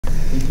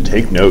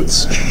Take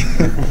notes.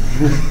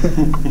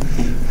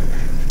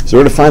 So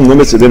we're going to find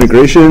limits of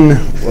integration.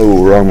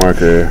 Oh, wrong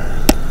marker.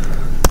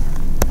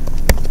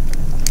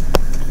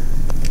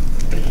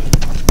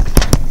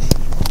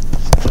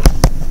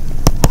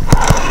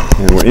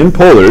 And we're in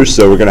polars,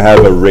 so we're going to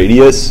have a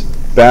radius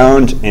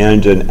bound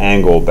and an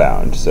angle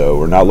bound. So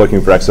we're not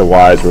looking for x and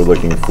y's, we're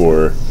looking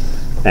for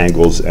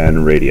angles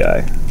and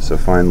radii. So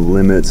find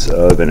limits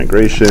of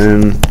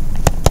integration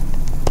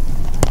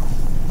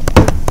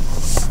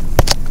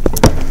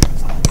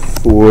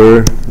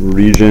for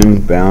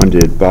region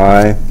bounded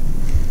by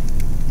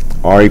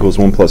r equals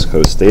 1 plus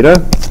cos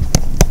theta.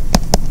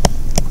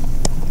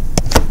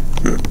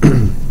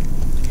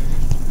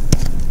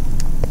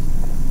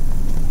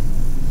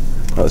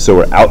 So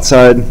we're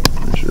outside,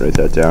 I should write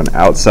that down,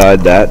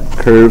 outside that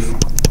curve.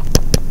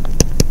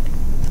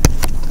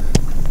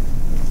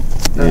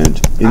 And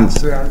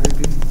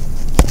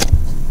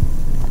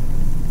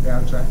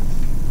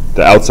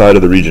the outside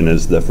of the region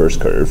is the first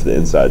curve, the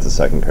inside is the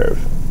second curve.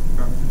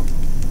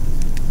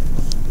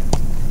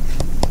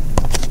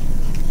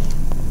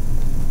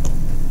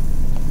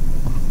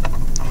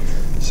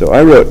 So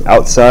I wrote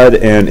outside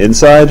and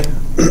inside.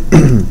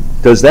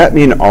 Does that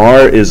mean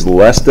r is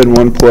less than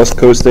 1 plus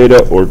cos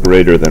theta or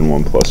greater than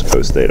 1 plus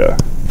cos theta?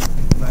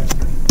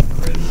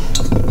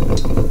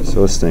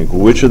 So let's think,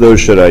 which of those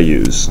should I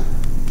use?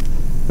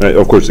 Right,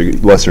 of course,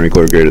 less than or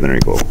equal or greater than or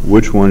equal.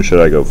 Which one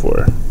should I go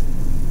for?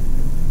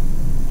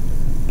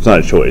 It's not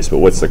a choice, but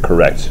what's the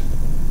correct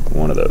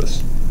one of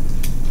those?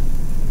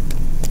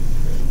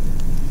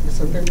 It's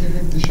a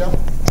 50-50 shot.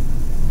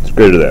 It's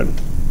greater than.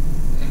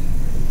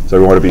 So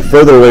we want to be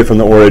further away from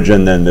the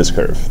origin than this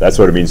curve. That's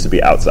what it means to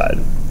be outside.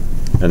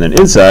 And then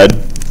inside,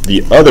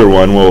 the other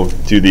one will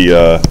do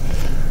the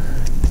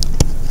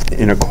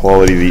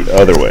inequality the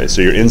other way.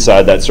 So you're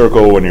inside that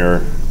circle when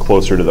you're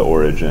closer to the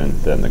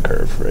origin than the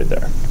curve right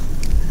there.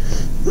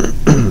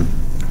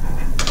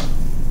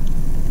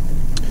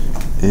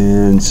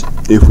 And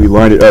if we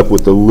line it up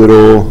with the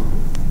little,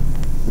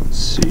 let's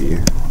see,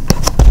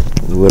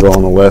 little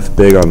on the left,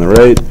 big on the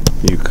right,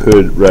 you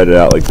could write it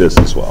out like this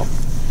as well.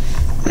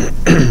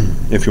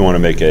 If you want to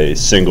make a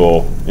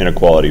single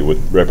inequality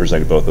with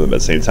representing both of them at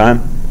the same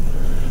time.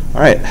 All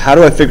right, how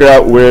do I figure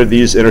out where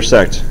these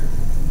intersect?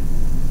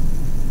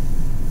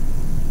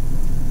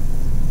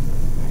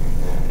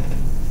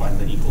 Find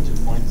the equal 2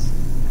 points.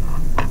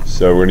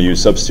 So we're going to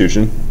use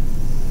substitution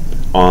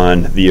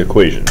on the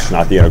equations,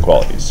 not the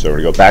inequalities. So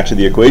we're going to go back to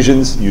the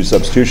equations, use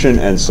substitution,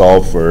 and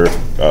solve for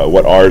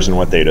what r's and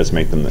what thetas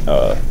make them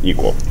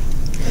equal.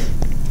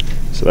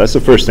 So that's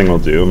the first thing we'll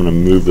do. I'm going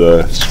to move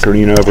the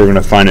screen over. We're going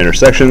to find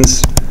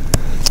intersections.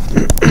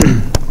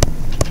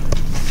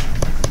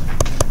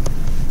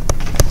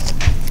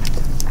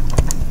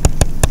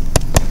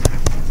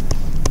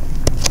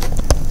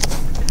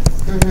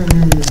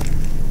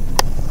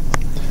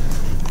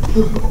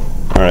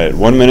 All right,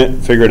 1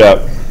 minute, figure it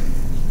out.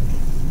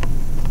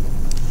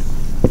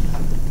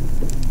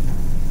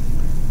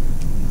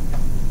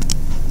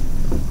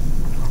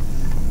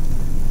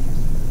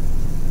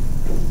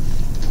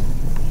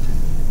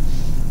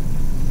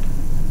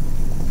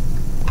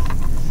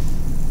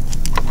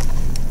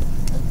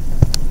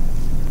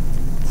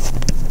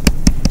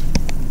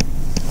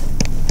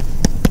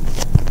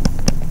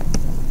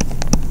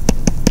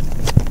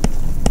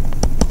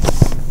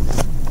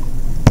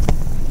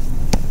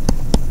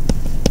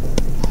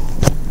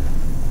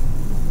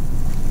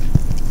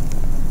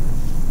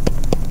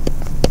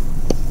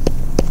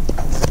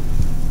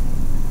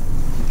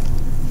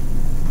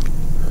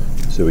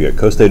 So we got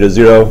cos theta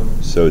 0,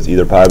 so it's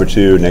either pi over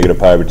 2, negative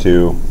pi over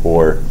 2,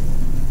 or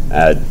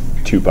add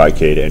 2 pi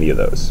k to any of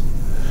those.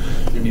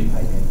 Give me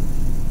pi k.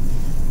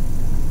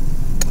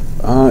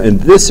 In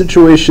this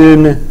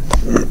situation,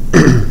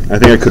 I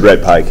think I could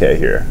write pi k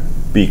here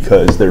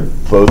because they're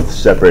both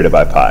separated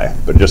by pi,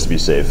 but just to be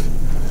safe,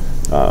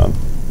 I'll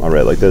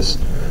write it like this.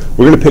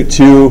 We're going to pick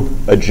 2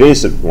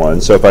 adjacent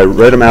ones, so if I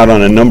write them out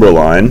on a number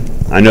line,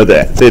 I know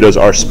that thetas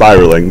are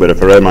spiraling, but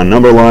if I write them on a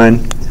number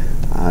line,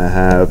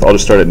 I'll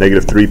just start at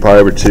negative 3 pi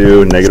over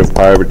 2, negative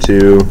pi over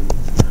 2,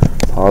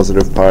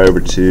 positive pi over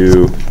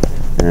 2,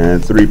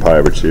 and 3 pi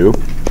over 2.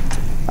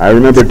 I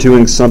remember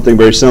doing something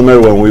very similar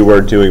when we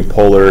were doing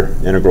polar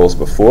integrals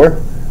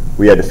before.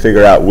 We had to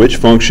figure out which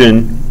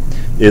function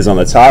is on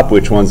the top,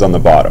 which one's on the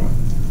bottom.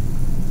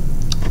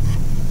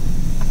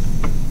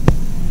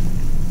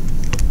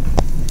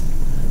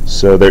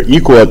 So they're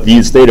equal at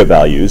these theta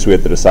values. We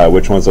have to decide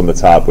which one's on the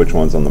top, which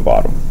one's on the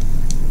bottom.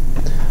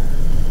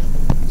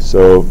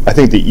 So I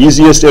think the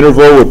easiest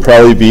interval would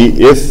probably be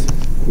if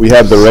we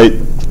have the right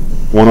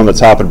one on the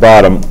top and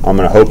bottom, I'm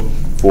going to hope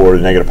for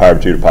negative pi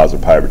over 2 to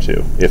positive pi over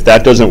 2. If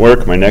that doesn't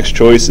work, my next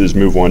choice is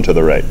move one to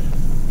the right.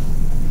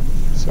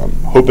 So I'm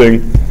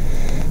hoping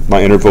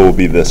my interval will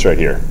be this right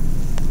here.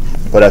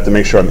 But I have to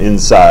make sure I'm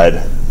inside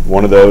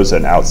one of those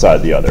and outside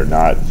the other,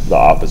 not the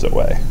opposite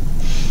way.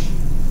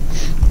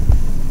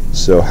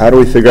 So how do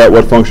we figure out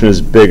what function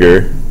is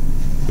bigger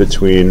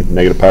between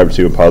negative pi over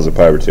 2 and positive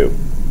pi over 2?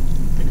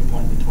 Pick a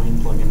point between,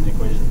 plug in the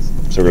equations.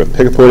 So So we're going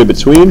to pick a point in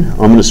between. I'm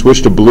going to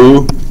switch to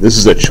blue. This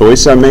is a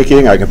choice I'm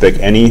making. I can pick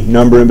any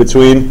number in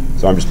between,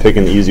 so I'm just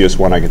picking the easiest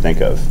one I can think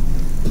of.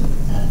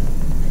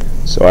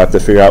 So I have to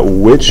figure out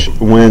which,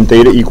 when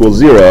theta equals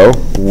 0,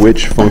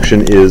 which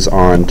function is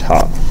on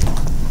top.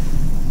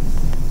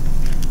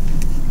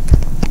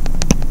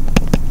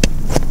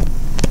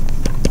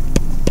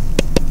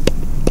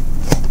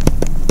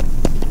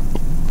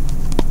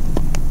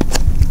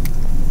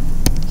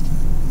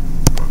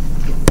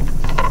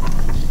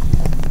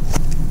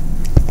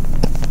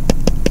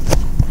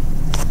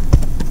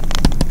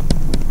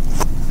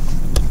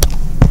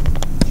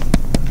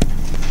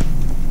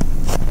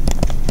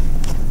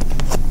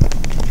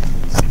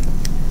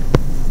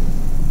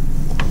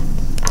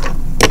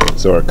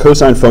 So our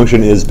cosine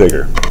function is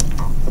bigger.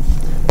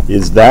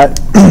 Is that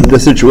the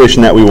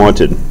situation that we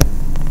wanted?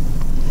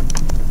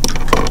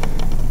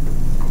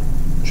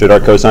 Should our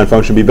cosine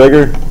function be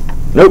bigger?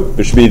 Nope,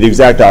 it should be the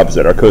exact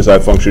opposite. Our cosine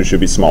function should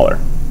be smaller.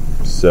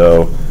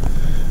 So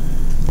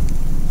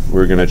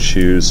we're going to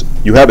choose,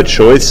 you have a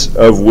choice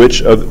of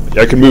which of,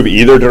 I can move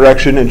either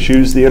direction and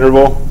choose the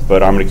interval,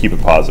 but I'm going to keep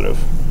it positive.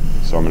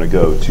 So I'm going to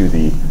go to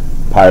the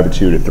pi over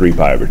 2 to 3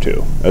 pi over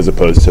 2, as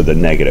opposed to the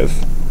negative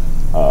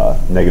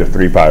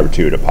 3 pi over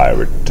 2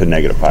 to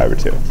negative pi over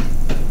 2.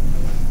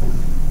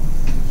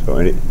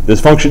 So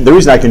this function, the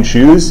reason I can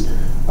choose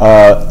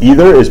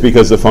either is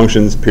because the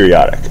function's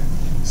periodic.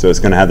 So it's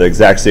going to have the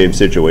exact same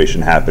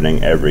situation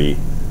happening every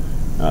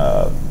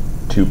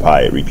 2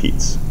 pi it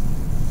repeats.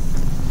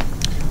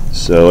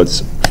 So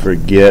let's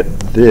forget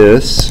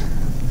this,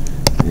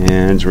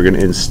 and we're going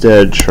to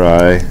instead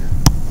try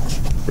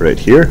right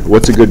here.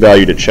 What's a good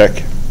value to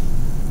check?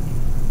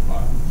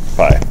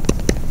 Pi.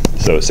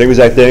 So same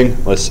exact thing.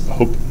 Let's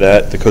hope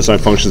that the cosine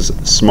function is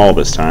small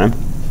this time.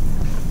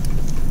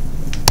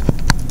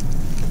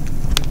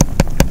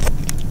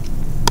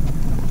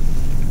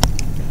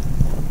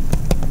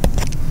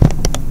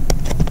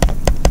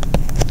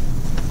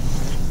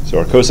 So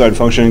our cosine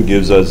function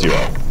gives us 0.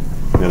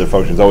 The other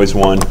function is always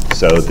 1,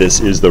 so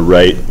this is the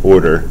right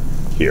order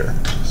here.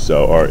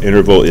 So our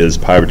interval is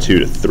pi over 2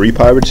 to 3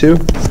 pi over 2.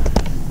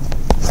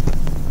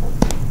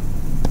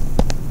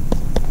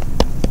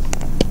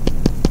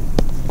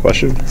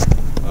 Question?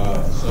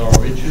 So are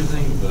we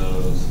choosing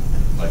those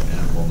like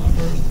interval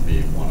numbers to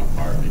be 1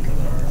 apart because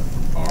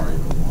our r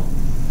equals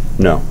 1?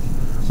 No.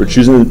 We're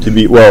choosing them to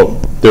be, well,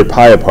 they're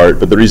pi apart,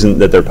 but the reason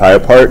that they're pi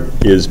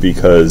apart is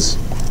because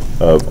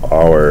of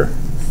our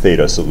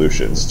theta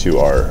solutions to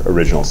our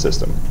original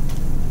system.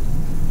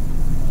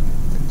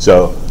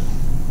 So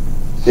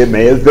it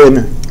may have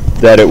been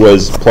that it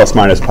was plus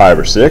minus pi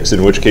over 6,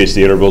 in which case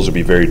the intervals would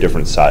be very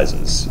different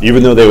sizes.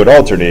 Even though they would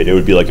alternate, it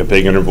would be like a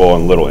big interval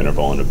and a little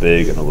interval and a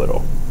big and a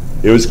little.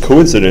 It was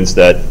coincidence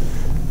that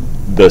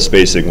the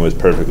spacing was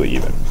perfectly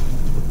even.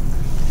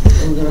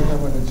 We're going to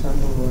have an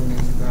example when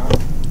it's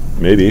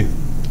not. Maybe.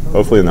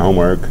 Hopefully in the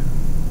homework.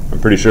 I'm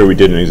pretty sure we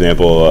did an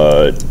example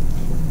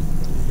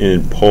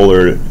in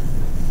polar,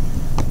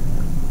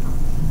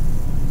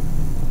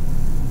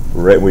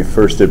 right when we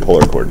first did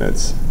polar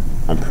coordinates.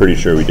 I'm pretty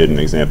sure we did an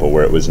example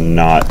where it was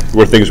not,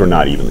 where things were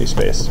not evenly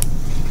spaced.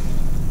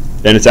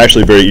 And it's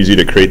actually very easy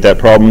to create that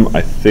problem.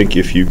 I think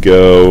if you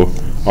go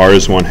r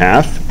is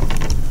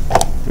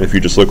 1/2, if you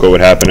just look what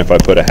would happen if I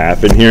put a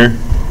half in here,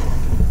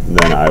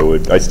 then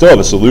I still have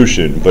a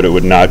solution, but it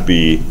would not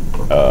be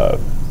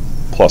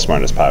plus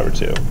minus pi over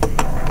 2.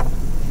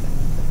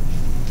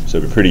 So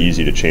it'd be pretty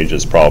easy to change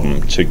this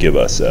problem to give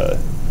us a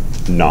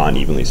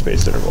non-evenly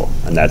spaced interval.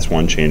 And that's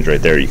one change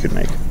right there you could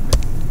make.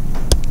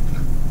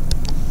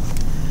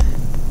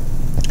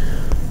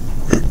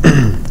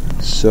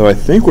 So I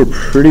think we're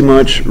pretty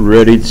much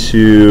ready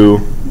to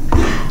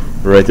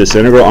write this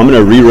integral. I'm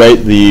going to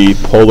rewrite the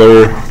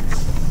polar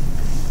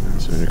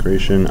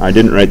integration. I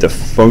didn't write the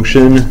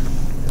function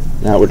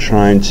that we're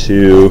trying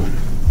to.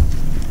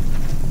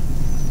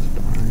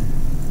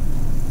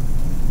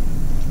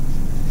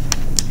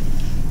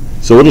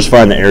 So we'll just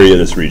find the area of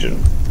this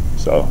region.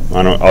 So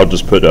I'll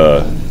just put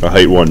a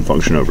height 1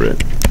 function over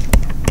it.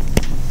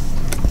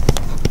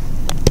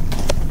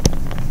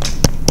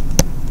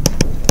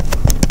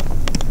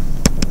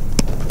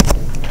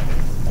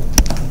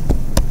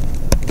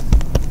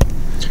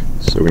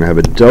 So we're going to have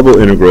a double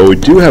integral. We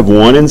do have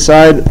 1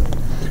 inside,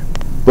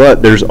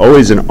 but there's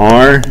always an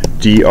r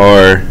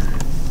dr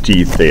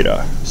d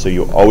theta. So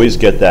you always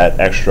get that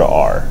extra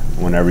r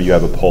whenever you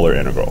have a polar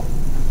integral.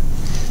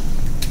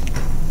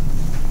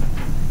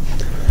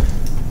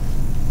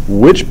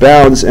 Which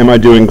bounds am I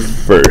doing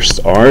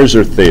first, r's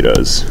or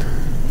thetas?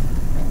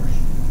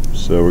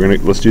 So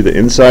let's do the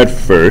inside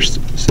first.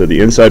 So the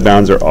inside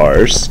bounds are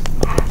r's.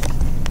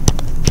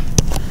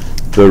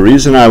 The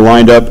reason I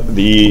lined up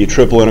the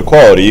triple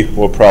inequality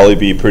will probably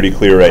be pretty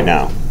clear right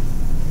now.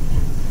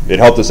 It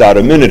helped us out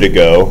a minute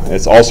ago.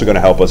 It's also going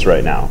to help us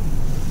right now.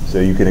 So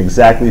you can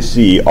exactly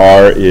see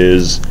r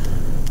is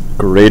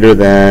greater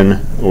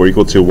than or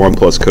equal to 1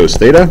 plus cos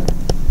theta,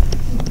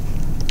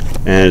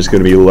 and it's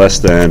going to be less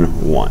than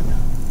 1.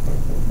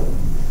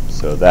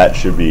 So that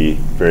should be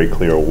very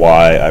clear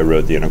why I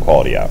wrote the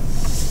inequality out.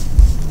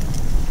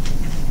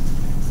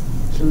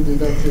 2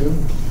 theta 2,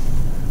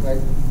 like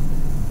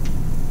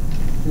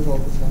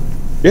 4%.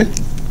 Yeah.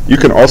 You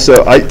can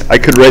also, I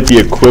could write the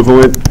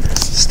equivalent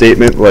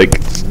statement like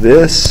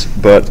this,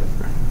 but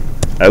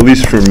at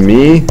least for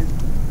me,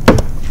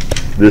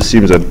 this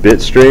seems a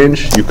bit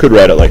strange. You could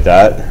write it like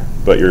that,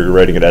 but you're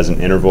writing it as an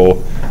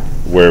interval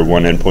where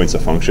one endpoint's a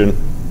function.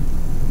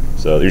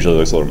 So it usually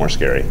looks a little more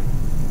scary.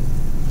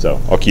 So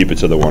I'll keep it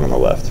to the one on the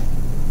left.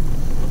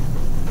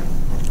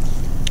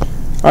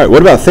 All right,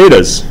 what about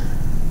thetas?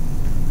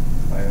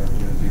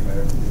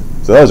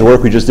 So that was the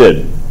work we just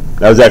did.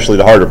 That was actually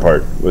the harder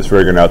part, was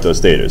figuring out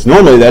those thetas.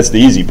 Normally that's the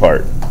easy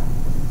part,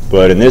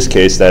 but in this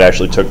case that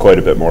actually took quite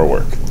a bit more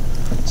work.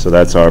 So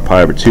that's our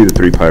pi over 2 to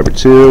 3 pi over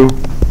 2.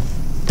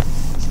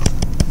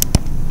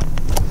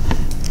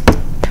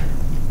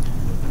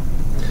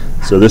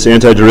 So this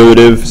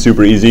antiderivative,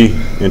 super easy.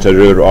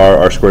 Antiderivative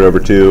r squared over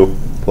 2,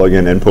 plug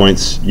in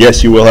endpoints.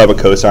 Yes, you will have a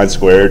cosine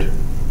squared,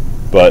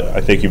 but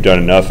I think you've done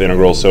enough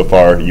integrals so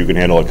far. You can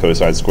handle a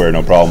cosine squared,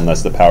 no problem.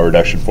 That's the power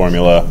reduction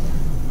formula,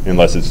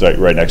 unless it's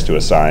right next to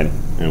a sine,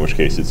 in which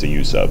case it's a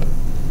u sub.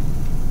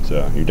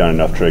 So you've done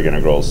enough trig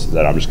integrals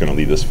that I'm just going to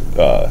leave this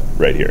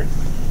right here.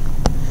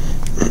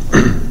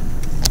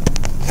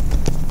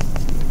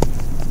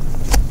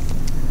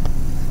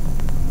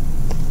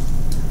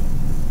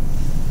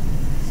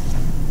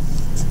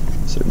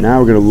 So now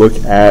we're going to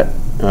look at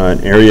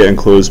an area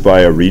enclosed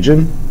by a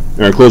region,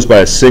 or enclosed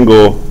by a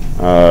single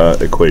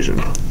equation.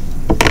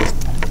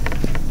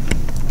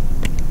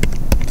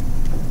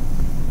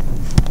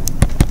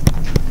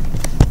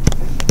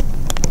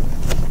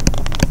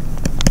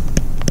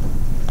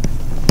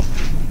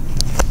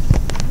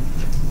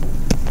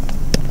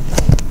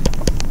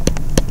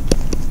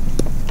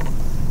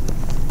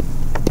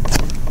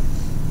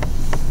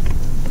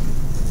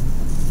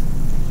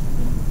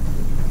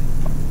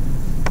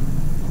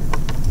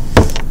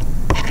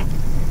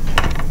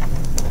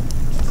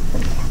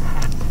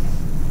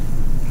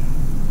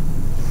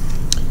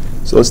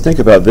 So let's think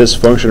about this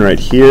function right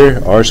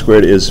here. R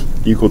squared is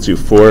equal to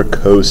 4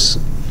 cos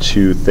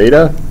 2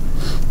 theta.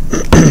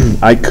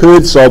 I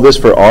could solve this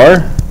for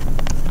R,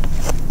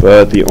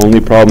 but the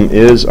only problem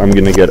is I'm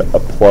going to get a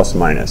plus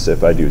minus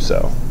if I do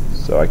so.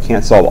 So I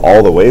can't solve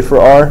all the way for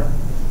R,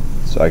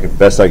 so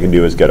best I can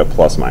do is get a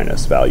plus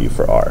minus value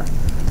for R.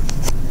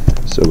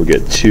 So we'll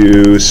get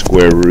 2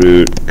 square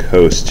root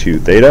cos 2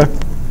 theta.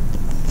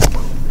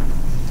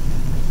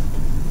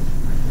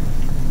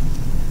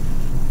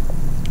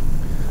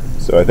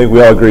 So I think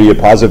we all agree a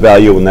positive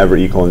value will never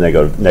equal a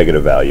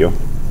negative value.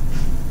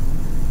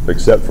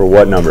 Except for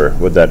what number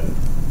would that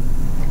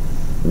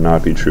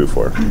not be true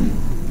for?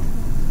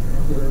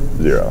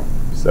 0.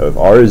 So if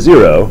R is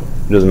 0,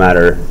 it doesn't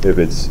matter if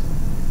it's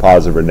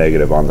positive or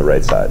negative on the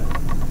right side.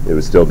 It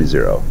would still be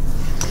 0.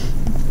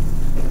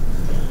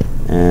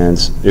 And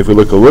if we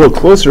look a little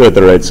closer at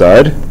the right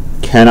side,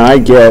 can I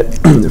get,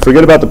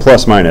 forget about the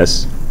plus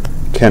minus,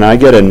 can I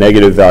get a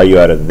negative value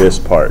out of this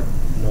part?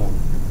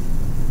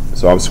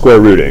 So I'm square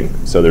rooting,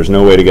 so there's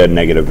no way to get a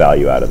negative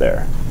value out of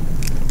there.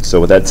 So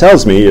what that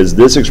tells me is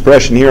this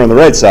expression here on the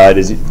right side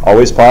is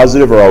always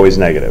positive or always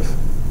negative?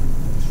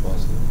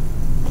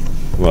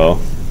 Well,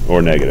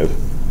 or negative.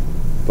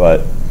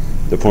 But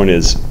the point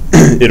is,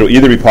 it'll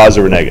either be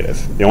positive or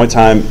negative. The only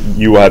time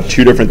you will have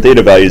two different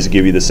theta values to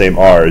give you the same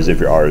r is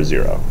if your r is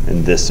 0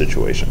 in this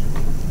situation.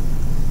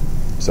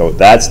 So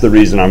that's the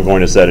reason I'm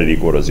going to set it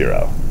equal to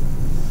 0.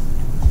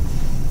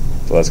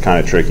 So that's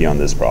kind of tricky on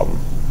this problem.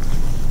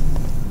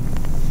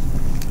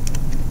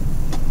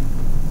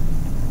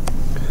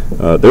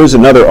 There's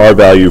another r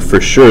value for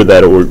sure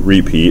that it will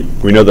repeat.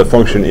 We know the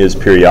function is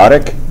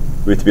periodic.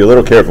 We have to be a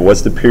little careful.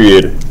 What's the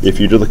period? If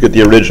you look at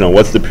the original,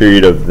 what's the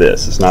period of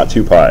this? It's not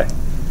 2 pi.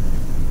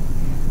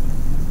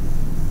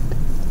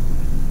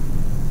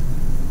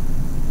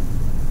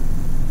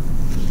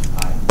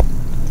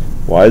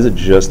 Why is it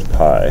just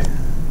pi?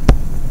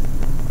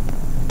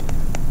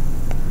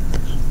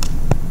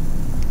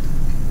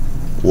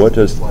 What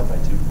does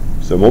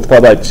so multiply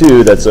by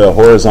 2? That's a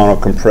horizontal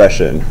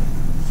compression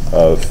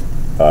of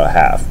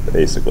half,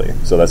 basically.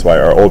 So that's why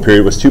our old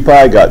period was 2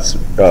 pi, got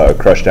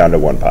crushed down to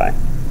 1 pi.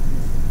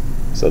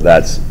 So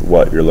that's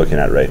what you're looking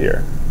at right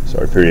here. So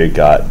our period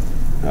got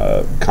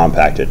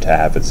compacted to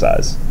half its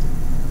size.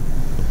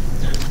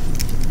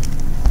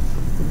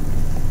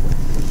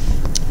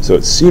 So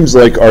it seems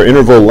like our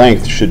interval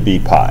length should be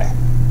pi,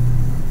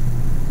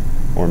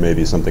 or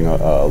maybe something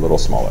a little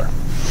smaller.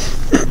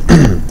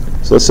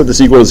 So let's set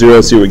this equal to 0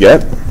 and see what we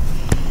get.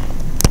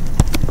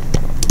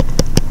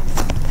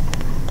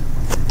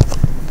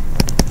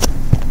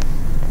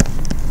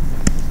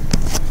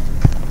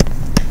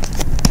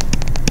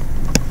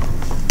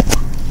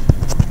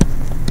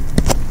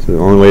 So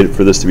the only way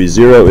for this to be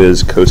 0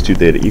 is cos 2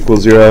 theta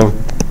equals 0.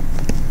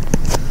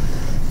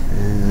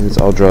 And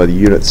I'll draw the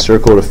unit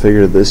circle to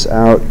figure this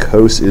out.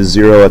 Cos is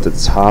 0 at the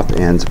top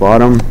and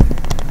bottom.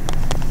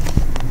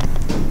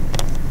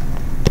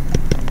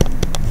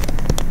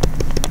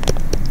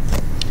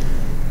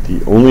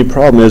 The only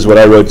problem is what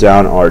I wrote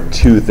down are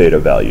 2 theta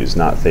values,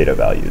 not theta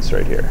values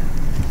right here.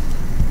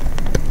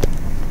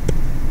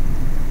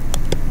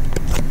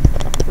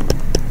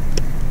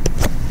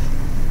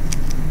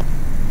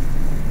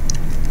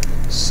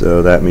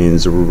 So that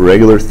means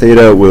regular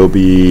theta will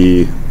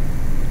be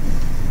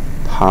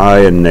pi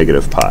and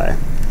negative pi.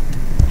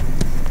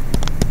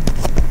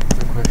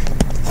 Quick question.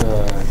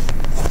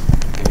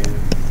 Negative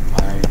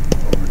pi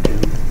over 2,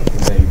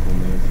 will that equal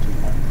negative 2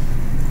 pi?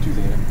 2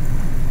 theta?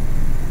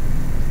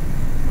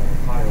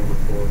 Pi over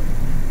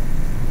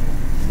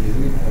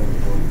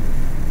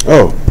 4.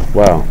 Oh,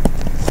 wow.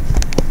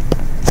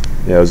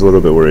 Yeah, I was a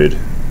little bit worried.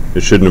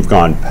 It shouldn't have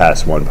gone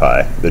past 1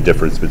 pi, the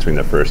difference between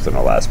the first and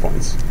the last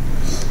points.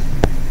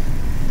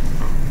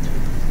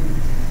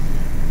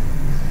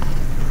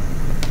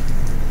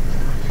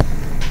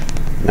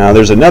 Now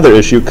there's another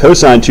issue.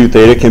 Cosine 2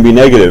 theta can be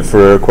negative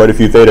for quite a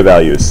few theta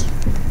values.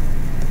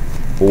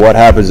 What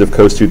happens if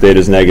cos 2 theta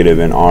is negative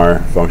in our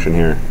function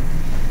here?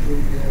 We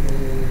get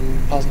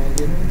a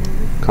positive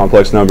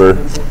Complex number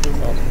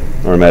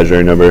or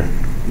imaginary number.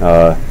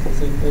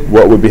 same thing.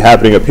 What would be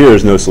happening up here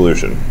is no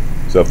solution.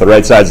 So if the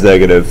right side's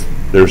negative,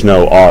 there's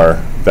no r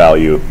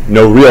value,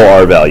 no real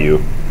r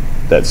value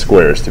that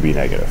squares to be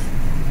negative.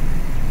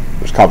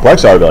 There's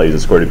complex r values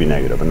that square to be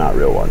negative, but not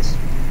real ones.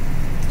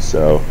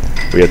 So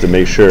we have to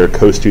make sure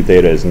cos 2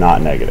 theta is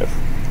not negative.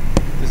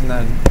 Isn't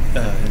that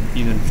an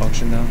even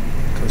function now?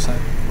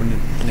 Cosine? Wouldn't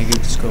it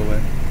negative just go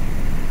away?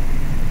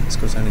 Because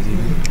cosine is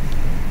even.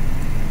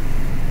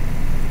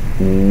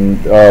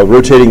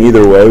 Rotating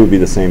either way would be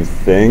the same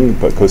thing,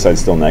 but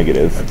cosine's still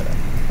negative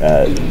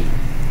at,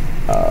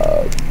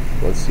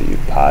 let's see,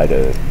 pi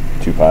to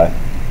 2 pi.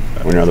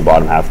 When you're on the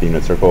bottom half of the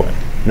unit circle.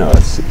 No,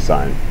 it's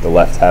sine. The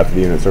left half of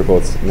the unit circle,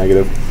 it's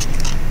negative.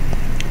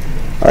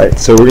 All right,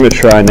 so we're going to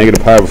try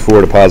negative pi over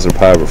 4 to positive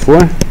pi over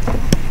 4.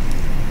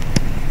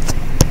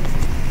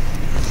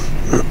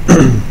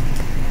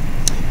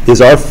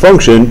 Is our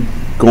function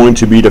going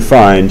to be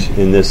defined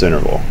in this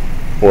interval?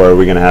 Or are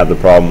we going to have the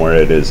problem where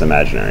it is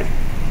imaginary?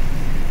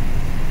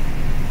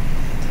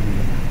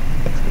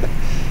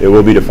 It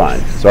will be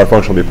defined. So our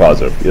function will be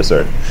positive. Yes,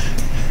 sir.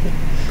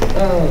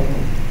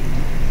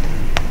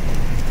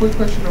 Quick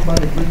question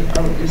about the quiz.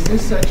 Is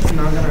this section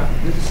not gonna?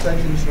 This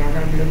section is not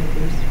gonna be on the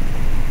quiz.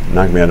 Not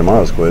going to be on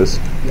tomorrow's quiz.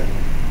 Yeah.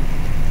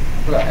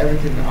 But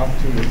everything up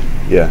to the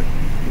Yeah.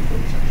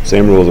 quiz section.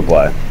 Same rules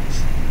apply.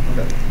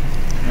 Okay.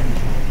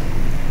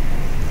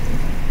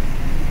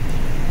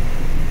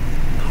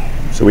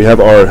 So we have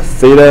our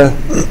theta.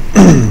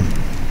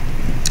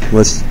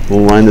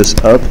 We'll line this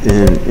up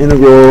in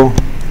integral,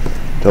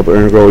 double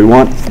integral. We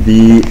want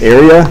the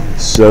area,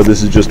 so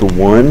this is just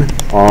 1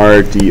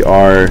 r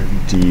dr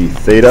d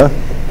theta.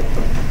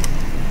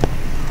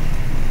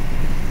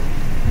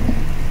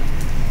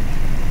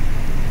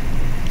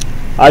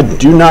 I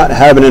do not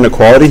have an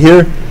inequality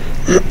here.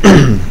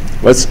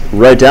 Let's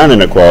write down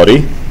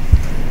inequality.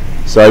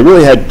 So I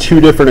really had 2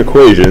 different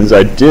equations.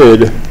 I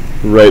did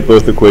write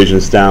both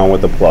equations down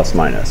with a plus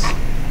minus.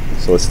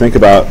 So let's think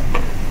about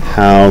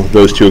how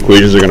those 2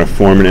 equations are going to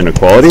form an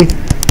inequality.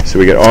 So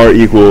we get r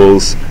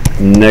equals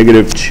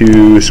negative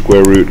 2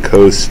 square root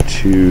cos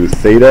 2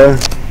 theta,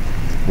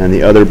 and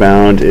the other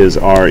bound is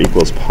r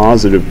equals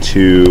positive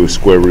 2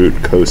 square root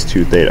cos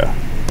 2 theta.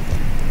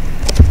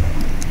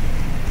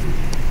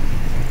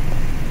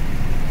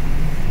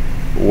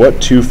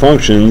 What 2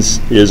 functions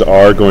is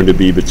r going to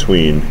be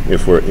between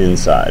if we're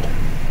inside?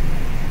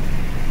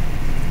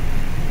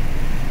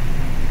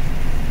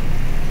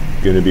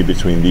 Going to be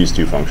between these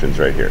 2 functions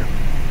right here.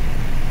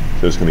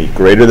 So it's going to be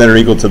greater than or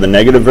equal to the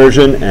negative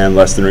version and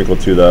less than or equal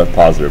to the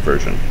positive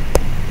version.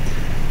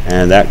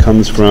 And that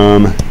comes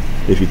from,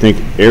 if you think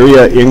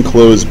area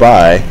enclosed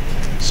by,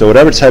 so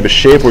whatever type of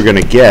shape we're going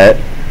to get,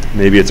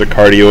 maybe it's a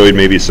cardioid,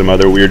 maybe some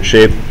other weird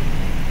shape,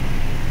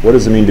 what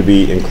does it mean to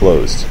be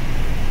enclosed?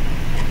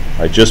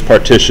 I just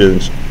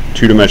partitioned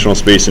 2-dimensional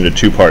space into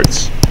 2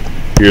 parts.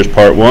 Here's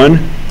part 1,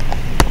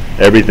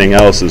 everything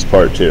else is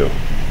part 2.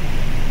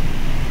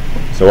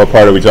 So what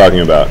part are we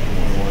talking about?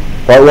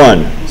 Part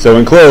 1. So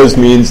enclosed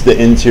means the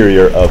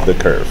interior of the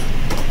curve.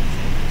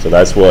 So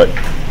that's what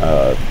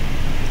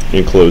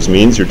enclosed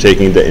means. You're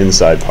taking the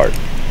inside part.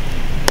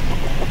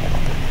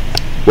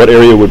 What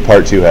area would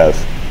part 2 have?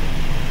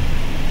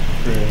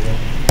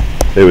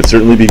 It would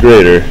certainly be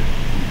greater.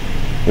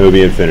 It would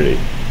be infinity.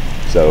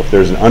 So if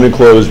there's an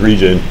unenclosed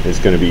region, it's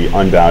going to be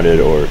unbounded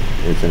or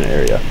infinite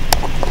area.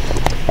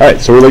 All right,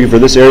 so we're looking for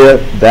this area.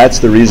 That's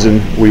the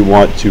reason we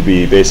want to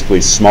be basically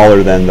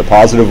smaller than the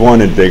positive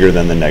one and bigger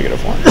than the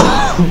negative one.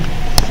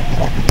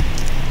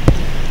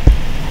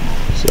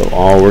 So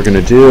all we're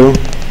going to do,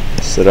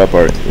 set up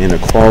our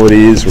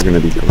inequalities. We're going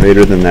to be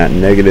greater than that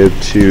negative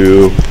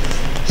 2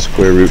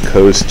 square root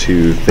cos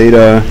 2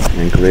 theta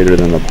and greater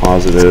than the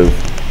positive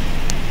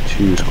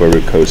 2 square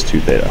root cos 2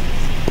 theta.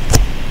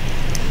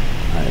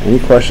 All right, any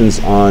questions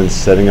on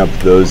setting up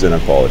those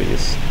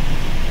inequalities?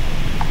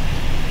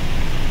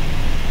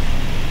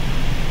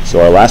 So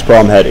our last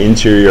problem had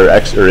interior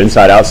or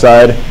inside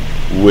outside,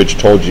 which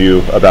told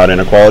you about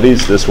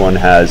inequalities. This one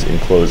has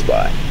enclosed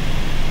by,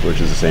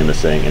 which is the same as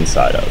saying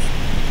inside of.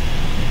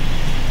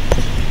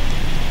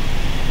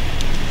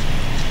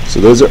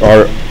 So those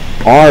are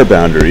our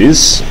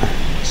boundaries.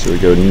 So we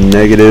go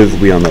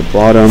negative, we on the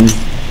bottom,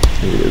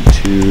 negative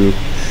 2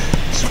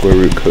 square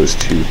root cos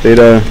 2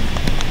 theta,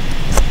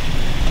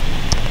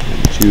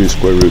 and 2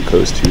 square root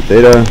cos 2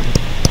 theta.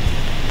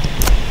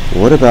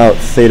 What about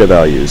theta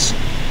values?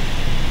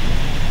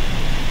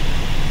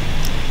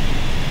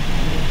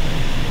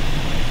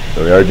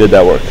 So we already did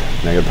that work.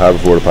 Negative pi over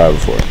 4 to pi over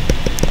 4.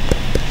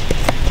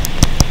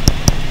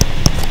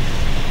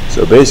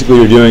 So basically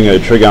you're doing a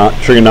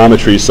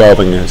trigonometry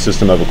solving a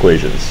system of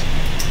equations.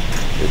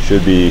 It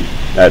should be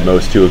at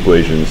most 2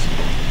 equations,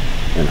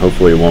 and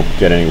hopefully it won't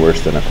get any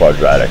worse than a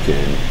quadratic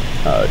in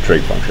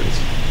trig functions.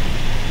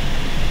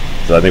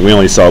 So I think we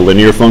only saw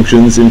linear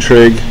functions in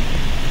trig.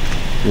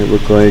 It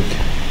looked like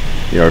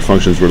our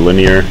functions were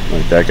linear,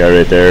 like that guy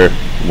right there.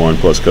 1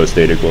 plus cos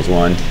theta equals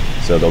 1.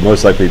 So they'll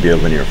most likely be a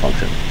linear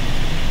function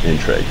in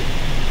trig.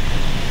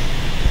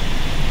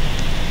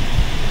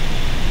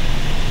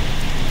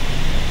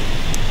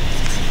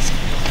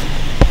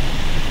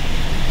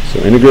 So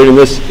integrating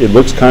this, it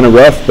looks kind of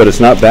rough, but it's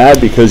not bad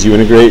because you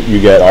integrate, you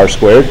get r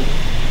squared,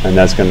 and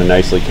that's going to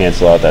nicely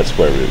cancel out that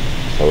square root.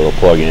 So it'll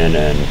plug in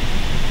and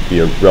be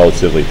a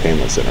relatively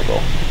painless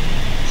integral.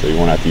 So you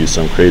won't have to use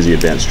some crazy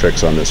advanced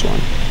tricks on this one.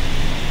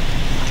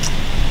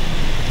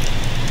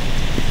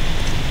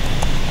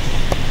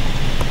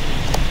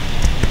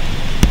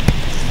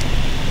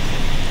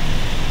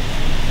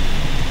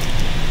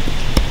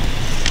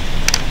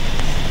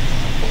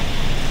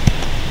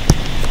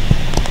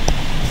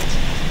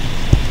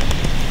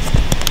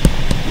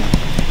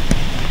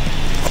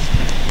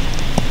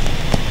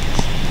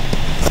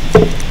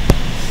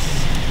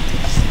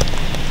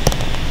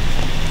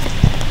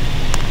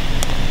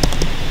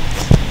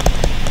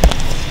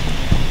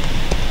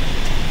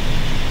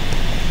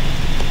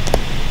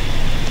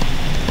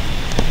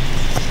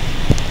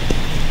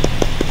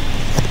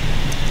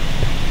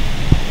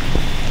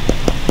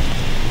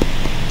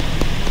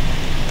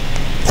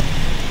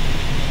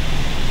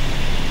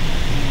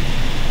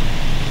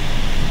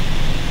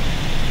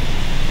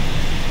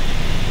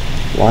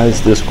 Why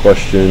does this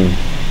question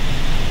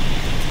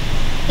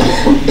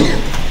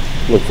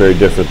look very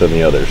different than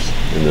the others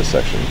in this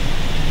section?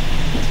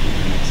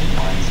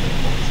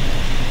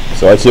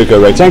 So I took a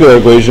rectangular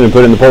equation and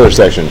put it in the polar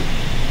section.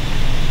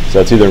 So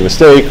that's either a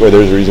mistake or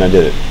there's a reason I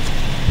did it.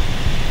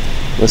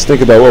 Let's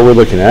think about what we're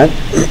looking at.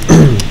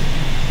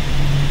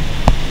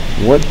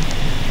 What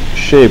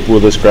shape will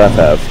this graph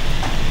have?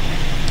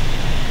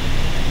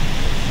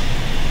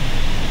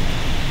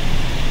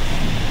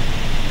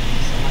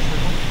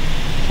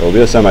 So it'll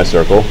be a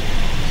semicircle.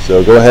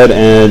 So go ahead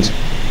and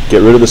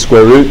get rid of the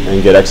square root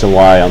and get x and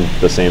y on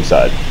the same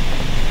side.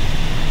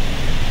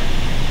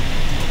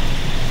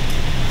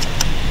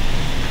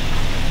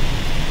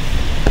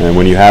 And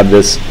when you have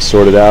this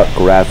sorted out,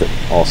 graph it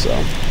also.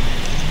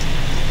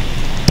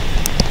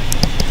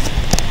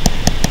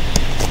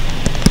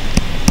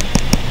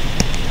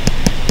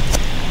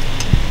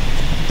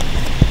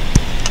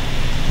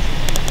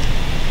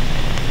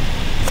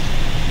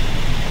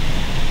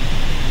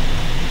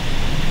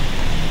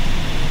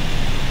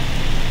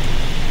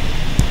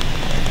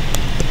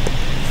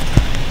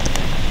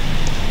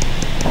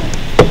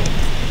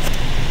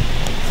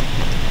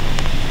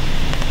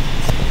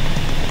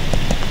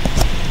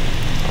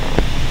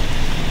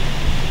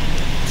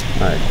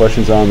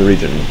 Questions on the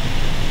region.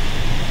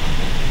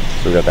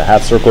 So we got the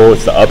half circle.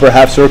 It's the upper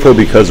half circle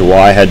because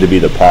y had to be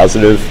the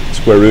positive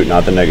square root,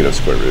 not the negative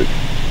square root.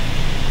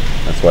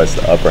 That's why it's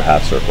the upper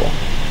half circle.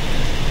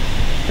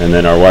 And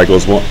then our y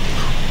equals 1,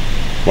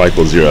 y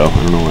equals 0. I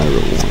don't know why I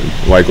wrote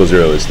 1. Y equals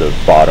 0 is the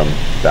bottom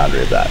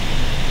boundary of that.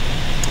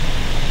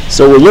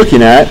 So what we're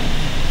looking at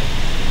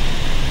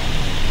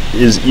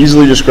is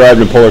easily described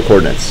in polar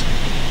coordinates.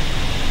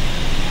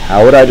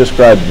 How would I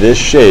describe this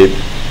shape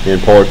in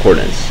polar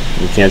coordinates?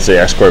 You can't say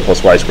x squared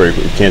plus y squared.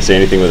 You can't say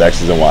anything with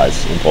x's and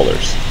y's in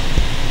polars.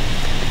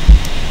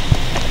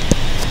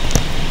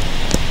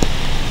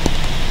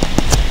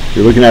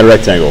 You're looking at a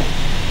rectangle.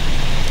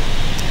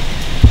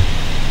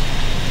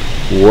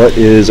 What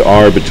is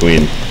r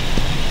between?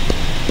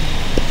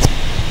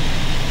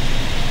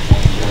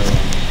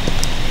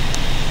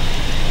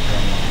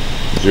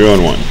 0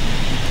 and 1.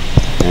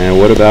 And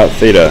what about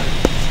theta?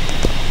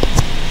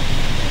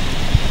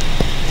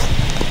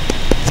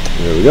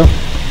 There we go.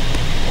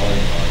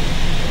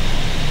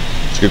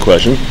 That's a good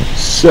question.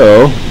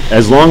 So,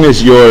 as long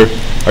as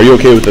are you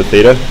okay with the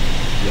theta?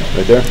 Yeah.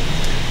 Right there?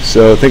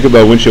 So think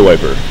about windshield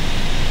wiper.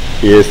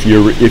 If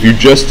you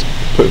just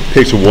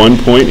picked one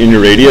point in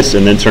your radius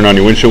and then turn on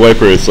your windshield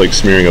wiper, it's like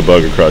smearing a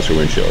bug across your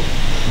windshield.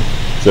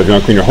 So if you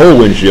want to clean your whole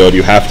windshield,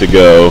 you have to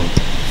go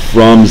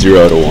from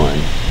 0 to 1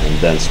 and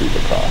then sweep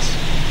across.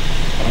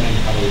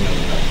 How do we know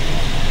that?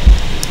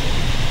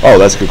 Oh,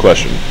 that's a good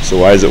question. So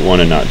why is it 1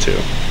 and not 2?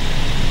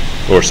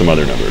 Or some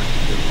other number?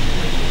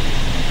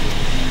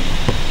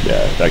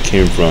 Yeah, that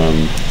came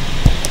from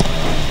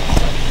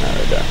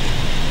right there.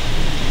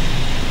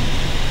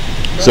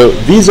 So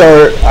these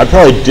are, I'm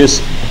probably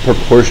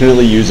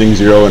disproportionately using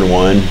 0 and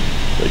 1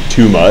 like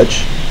too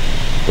much,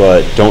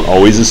 but don't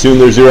always assume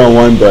they're 0 and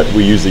 1, but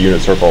we use the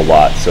unit circle a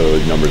lot, so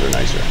the numbers are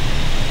nicer.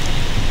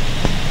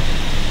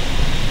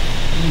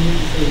 You need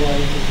to say y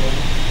equals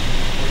 1.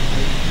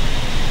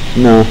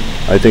 No,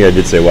 I think I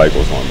did say y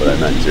equals 1, but I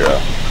meant 0.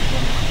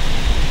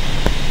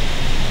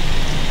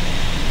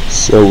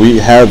 So we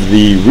have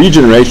the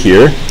region right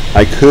here.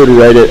 I could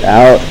write it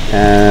out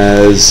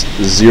as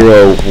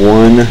 0,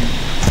 1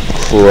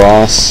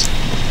 cross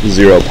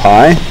 0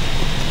 pi.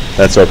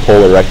 That's our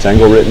polar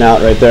rectangle written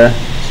out right there.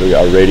 So we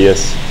got our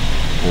radius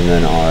and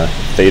then our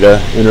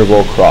theta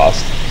interval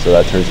crossed. So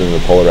that turns into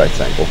the polar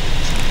rectangle.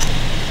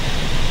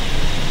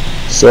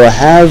 So I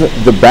have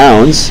the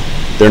bounds.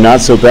 They're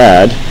not so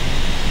bad.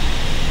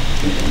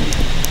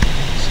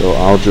 So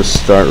I'll just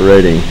start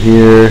writing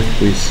here.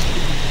 We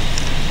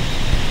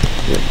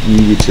get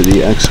e to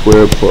the x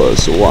squared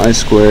plus y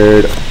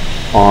squared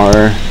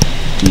r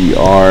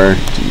dr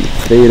d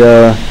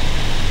theta.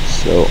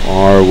 So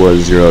r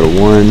was 0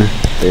 to 1,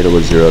 theta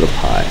was 0 to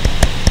pi.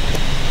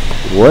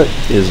 What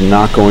is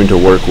not going to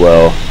work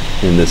well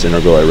in this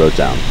integral I wrote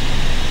down?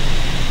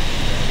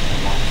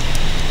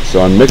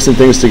 So I'm mixing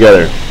things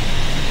together.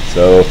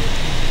 So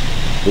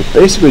we're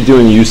basically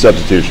doing u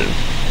substitution.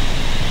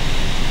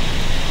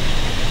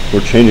 We're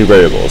changing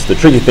variables. The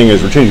tricky thing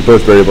is we're changing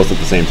both variables at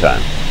the same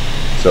time.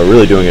 So we're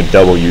really doing a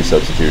double u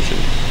substitution,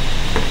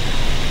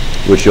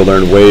 which you'll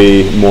learn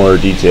way more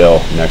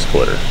detail next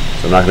quarter.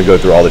 So I'm not going to go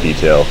through all the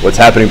detail. What's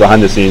happening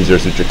behind the scenes,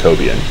 there's a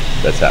Jacobian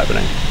that's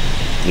happening.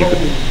 You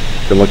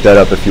can look that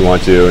up if you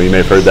want to. You may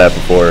have heard that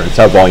before. It's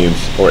how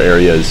volumes or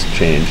areas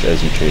change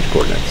as you change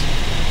coordinates.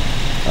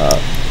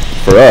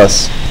 For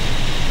us,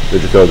 the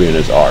Jacobian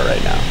is r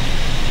right now.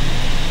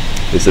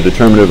 It's a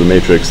determinant of a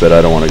matrix that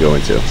I don't want to go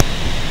into.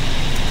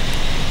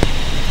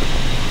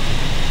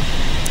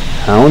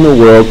 How in the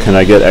world can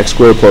I get x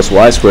squared plus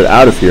y squared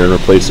out of here and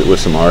replace it with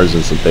some r's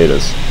and some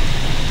thetas?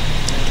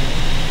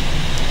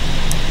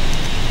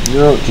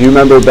 Do you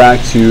remember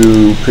back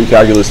to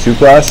pre-calculus 2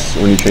 class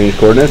when you changed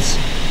coordinates?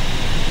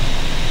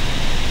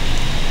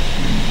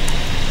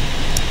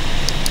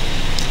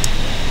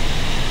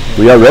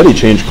 We already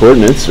changed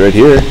coordinates right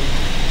here.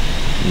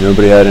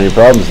 Nobody had any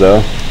problems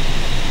though.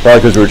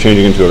 Probably because we were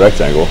changing into a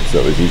rectangle, so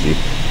it was easy.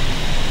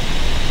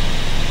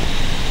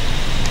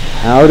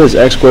 How does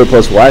x squared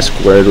plus y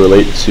squared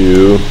relate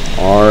to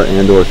r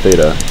and or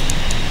theta?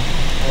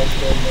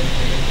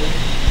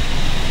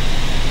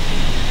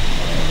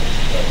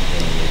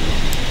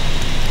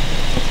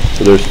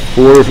 So there's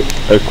 4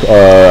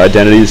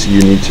 identities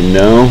you need to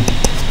know.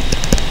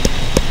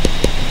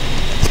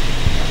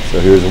 So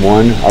here's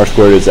 1. R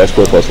squared is x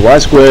squared plus y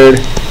squared.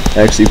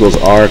 X equals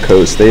r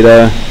cos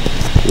theta.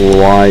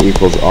 Y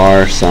equals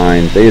r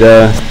sine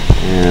theta.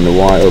 And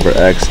y over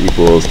x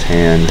equals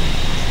tan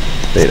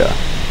theta.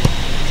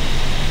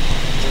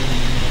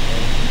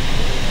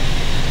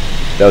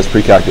 That was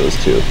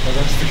pre-calculus 2.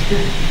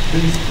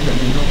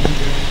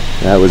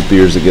 That was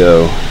years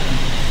ago.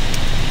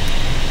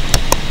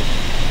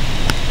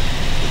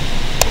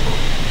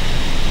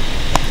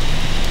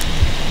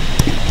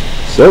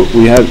 So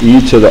we have e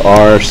to the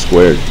r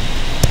squared.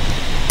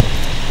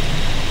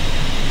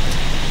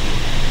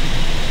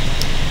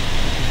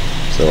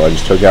 So I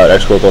just took out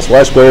x squared plus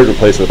y squared,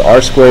 replaced it with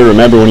r squared.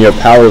 Remember, when you have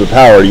power of the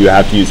power, you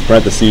have to use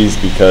parentheses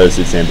because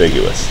it's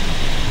ambiguous.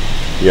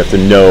 You have to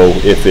know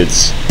if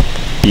it's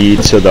e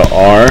to the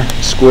r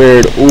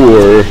squared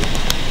or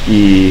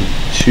e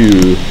to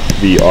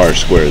the r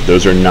squared.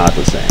 Those are not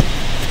the same.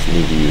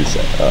 You need to use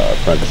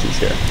parentheses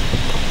here.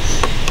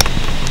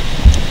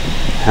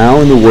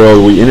 How in the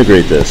world we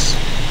integrate this?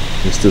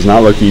 This does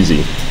not look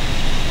easy.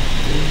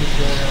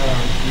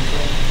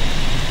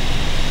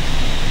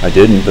 I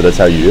didn't, but that's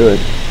how you do it.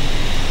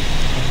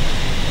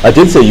 I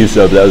did say u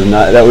sub. That was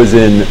not. That was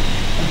in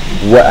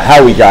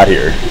how we got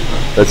here.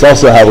 That's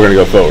also how we're going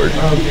to go forward.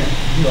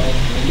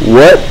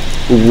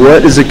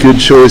 What is a good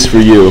choice for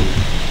you?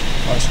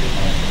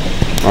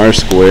 R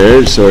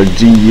squared. So our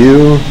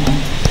du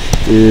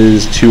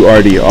is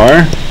 2r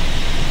dr.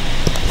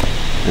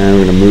 And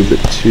we're going to move the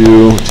 2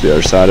 to the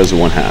other side as a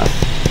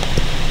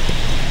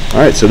 1/2.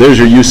 All right, so there's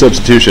your u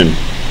substitution.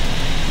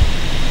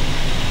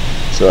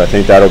 So I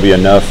think that'll be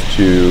enough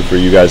for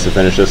you guys to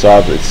finish this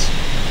off.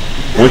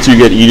 Once you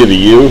get e to the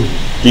u,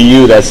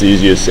 du, that's the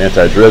easiest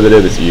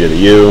antiderivative. It's e to the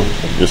u.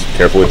 Just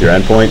careful with your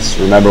endpoints.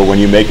 Remember, when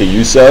you make a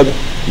u sub,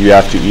 you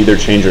have to either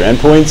change your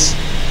endpoints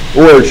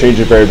or change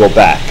your variable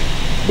back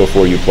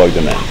before you plug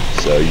them in.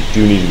 So you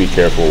do need to be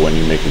careful when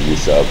you make a u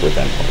sub with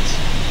endpoints.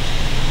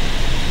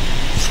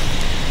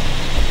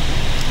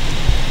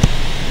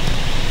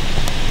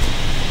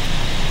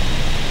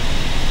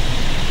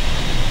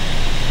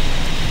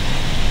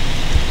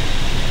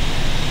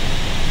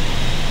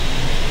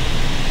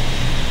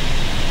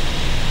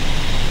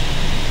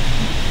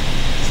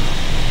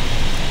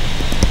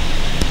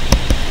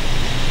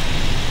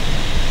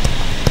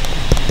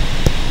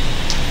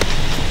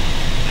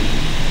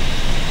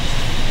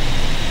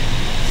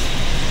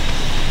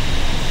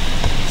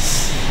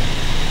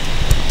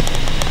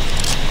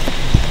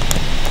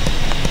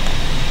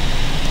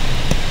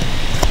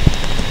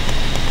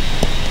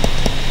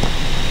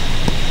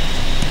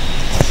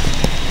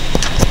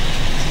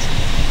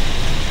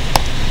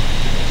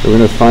 So we're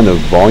going to find the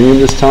volume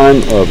this time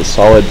of a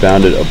solid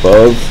bounded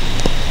above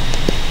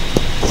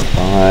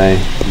by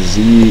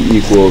z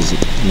equals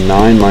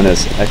 9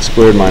 minus x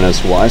squared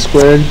minus y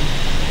squared,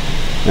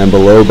 and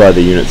below by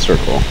the unit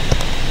circle.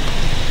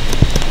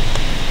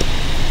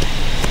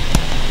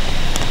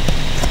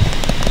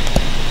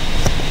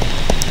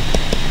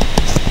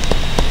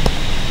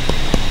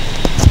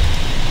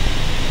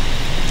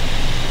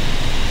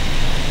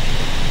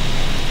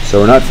 So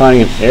we're not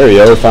finding an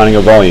area, we're finding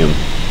a volume.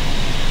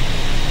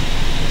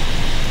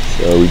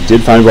 So we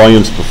did find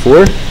volumes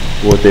before.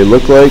 What they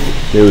look like,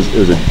 it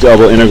was a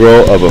double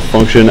integral of a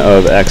function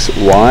of x,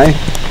 y,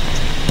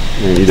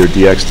 and either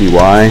dx, dy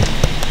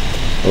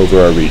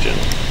over our region.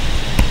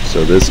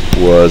 So this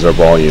was our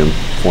volume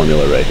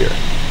formula right here.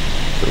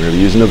 So we're going to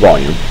be using the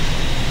volume.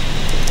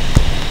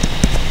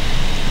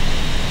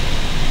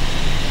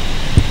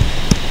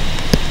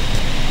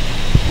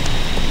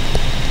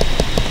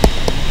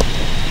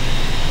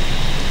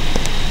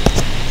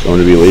 So I'm going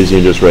to be lazy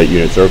and just write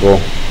unit circle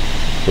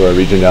for our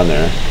region down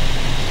there.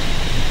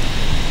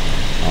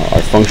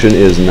 Our function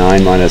is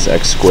 9 minus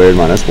x squared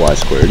minus y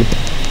squared.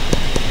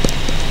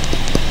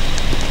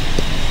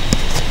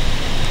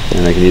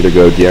 And I can either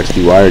go dx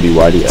dy or dy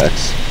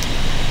dx.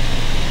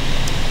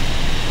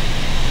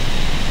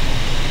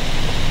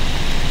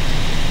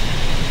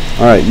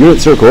 Alright,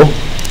 unit circle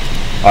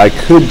I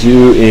could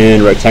do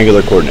in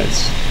rectangular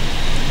coordinates.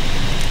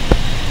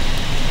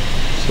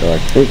 So I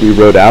think we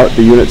wrote out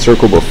the unit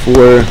circle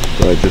before,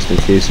 but just in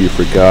case you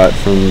forgot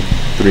from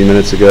 3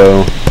 minutes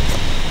ago.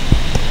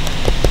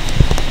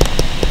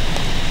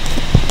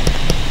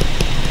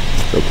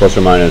 So plus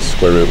or minus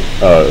square root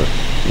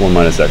 1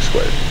 minus x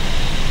squared.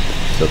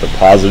 So the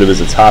positive is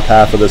the top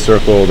half of the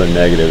circle, the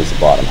negative is the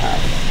bottom half.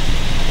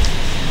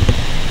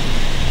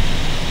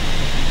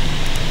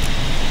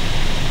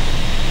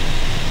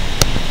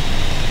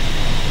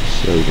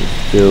 So we can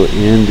fill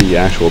in the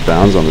actual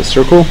bounds on the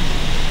circle.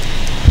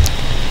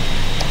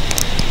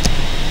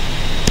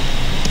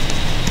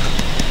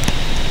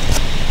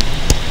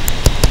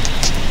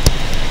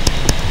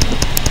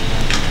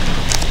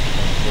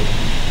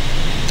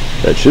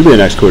 That should be in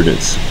x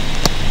coordinates.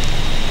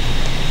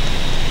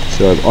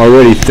 So I've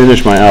already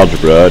finished my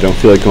algebra. I don't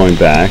feel like going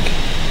back.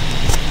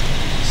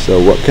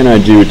 So what can I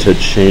do to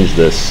change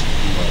this?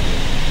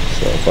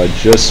 So if I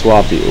just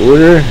swap the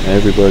order,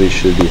 everybody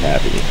should be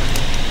happy.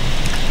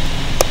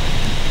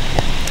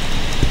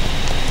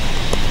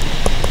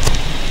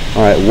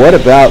 Alright, what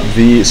about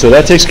so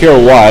that takes care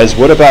of y's.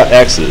 What about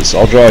x's?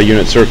 I'll draw a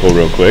unit circle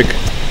real quick.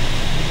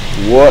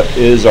 What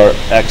is our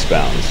x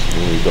bounds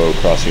when we go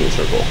across unit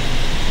circle?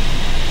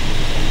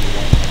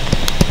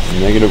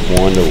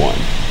 -1 to 1.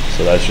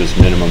 So that's just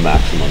minimum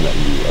maximum that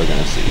you are going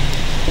to see.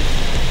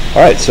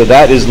 Alright, so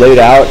that is laid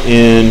out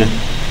in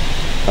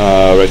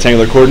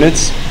rectangular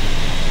coordinates.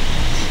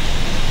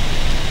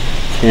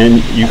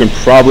 You can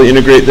probably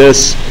integrate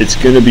this. It's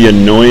going to be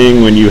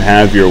annoying when you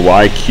have your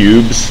y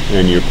cubes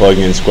and you're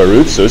plugging in square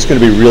roots, so it's going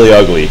to be really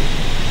ugly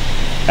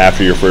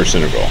after your first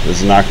integral.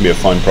 This is not going to be a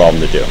fun problem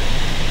to do.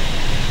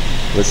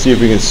 Let's see if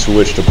we can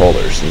switch to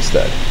polars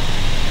instead.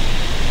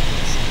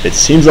 It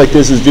seems like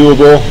this is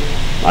doable.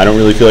 I don't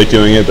really feel like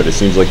doing it, but it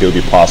seems like it would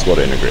be possible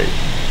to integrate.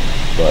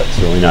 But it's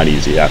really not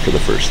easy after the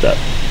first step.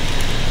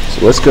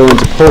 So let's go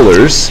into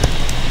polars.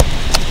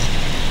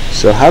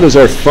 So how does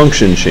our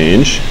function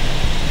change?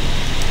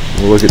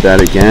 We'll look at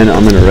that again.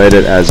 I'm going to write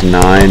it as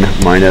 9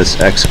 minus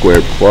x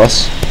squared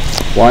plus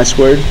y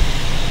squared.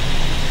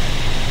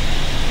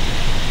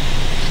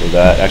 So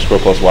that x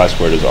squared plus y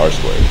squared is r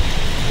squared.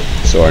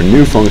 So our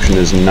new function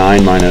is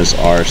 9 minus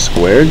r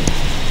squared.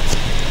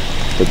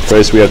 The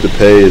price we have to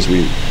pay is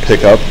we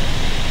pick up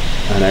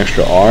an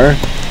extra r,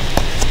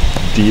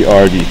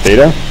 dr d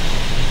theta.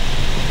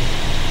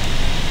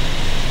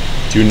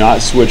 Do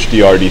not switch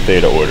dr d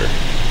theta order.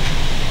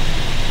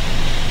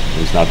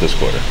 It's not this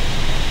quarter.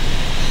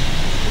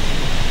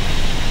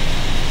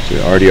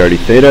 So r dr d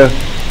theta.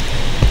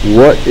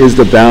 What is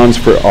the bounds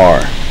for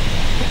r?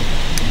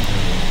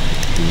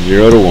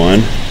 0 to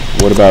 1.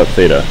 What about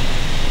theta?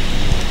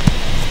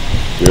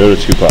 0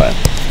 to 2 pi.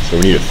 So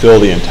we need to fill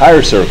the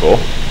entire circle,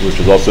 which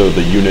is also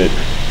the unit,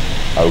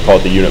 I would call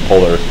it the unit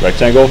polar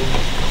rectangle.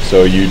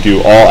 So you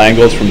do all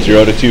angles from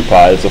 0 to 2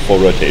 pi, it's a full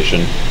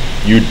rotation.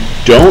 You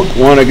don't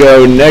want to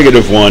go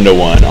 -1 to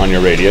 1 on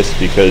your radius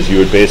because you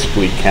would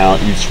basically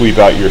you'd sweep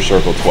out your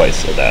circle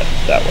twice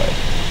that way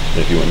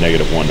if you went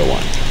 -1 to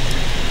 1.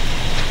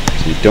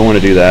 So you don't want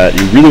to do that.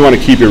 You really want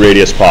to keep your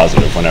radius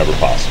positive whenever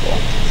possible.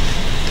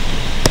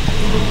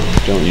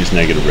 Don't use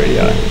negative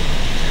radii.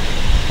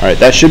 Alright,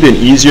 that should be an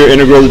easier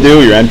integral to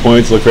do. Your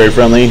endpoints look very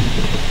friendly.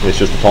 It's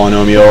just a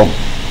polynomial.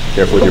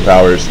 Careful with your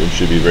powers. It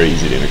should be very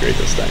easy to integrate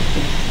this thing.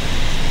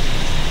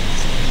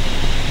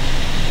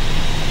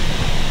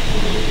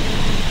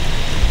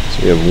 So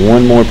we have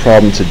one more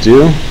problem to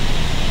do.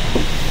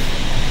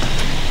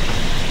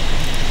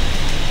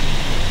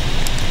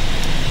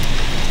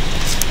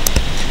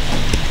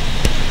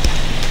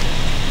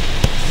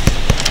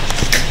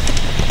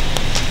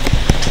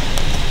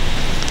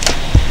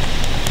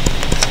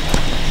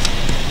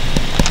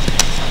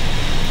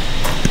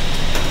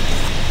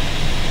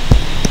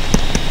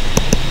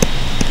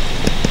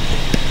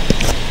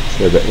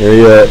 the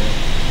area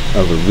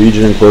of a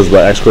region enclosed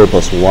by x squared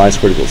plus y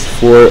squared equals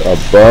 4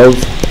 above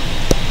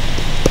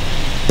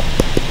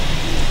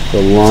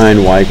the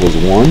line y equals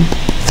 1,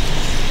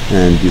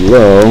 and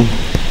below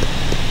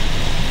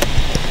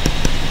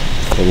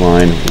the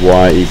line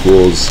y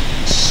equals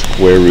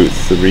square root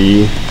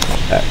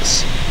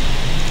 3x.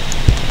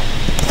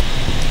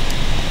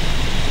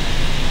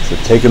 So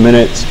take a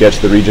minute, sketch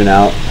the region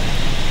out.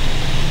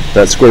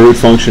 That square root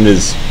function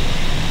is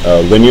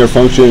a linear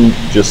function,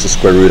 just the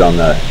square root on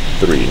the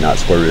 3, not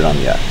square root on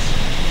the x.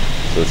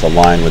 So it's a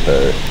line with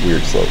a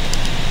weird slope.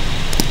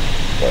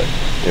 But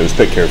it was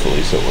picked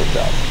carefully, so it worked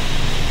out.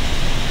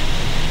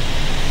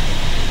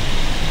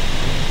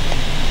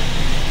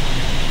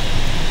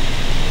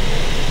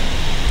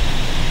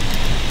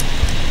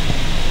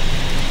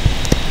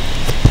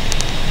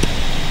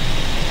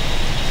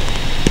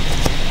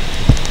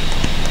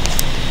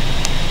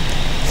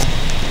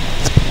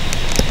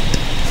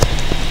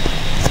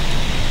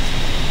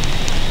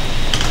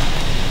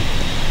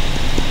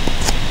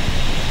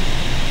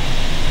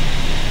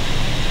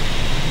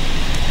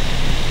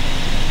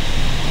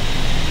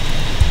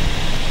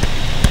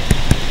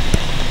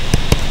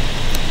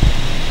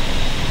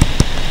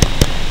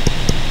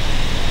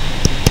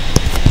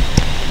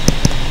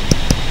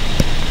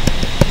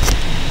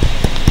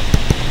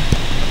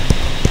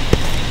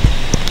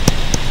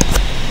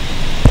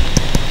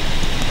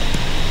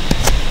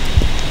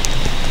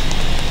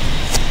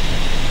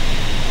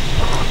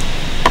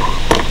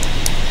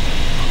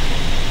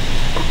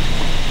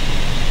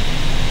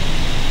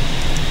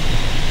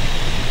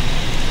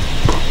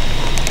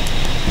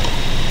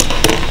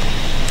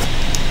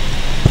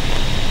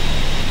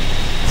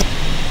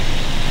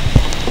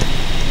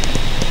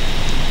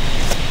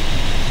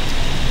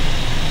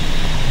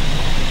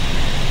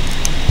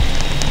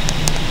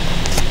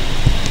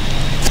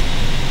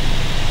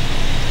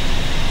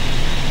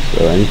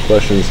 So any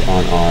questions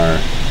on our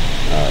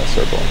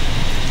circle?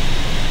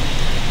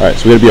 All right,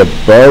 so we're going to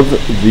be above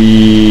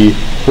the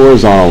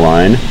horizontal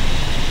line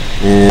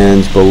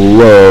and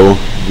below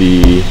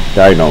the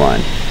diagonal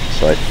line.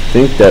 So I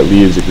think that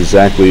leaves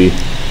exactly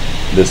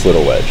this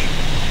little wedge.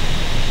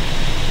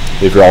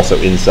 If you're also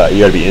inside, you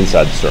got to be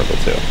inside the circle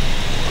too.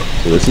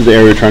 So this is the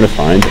area we're trying to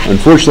find.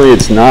 Unfortunately,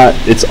 it's not.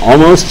 It's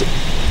almost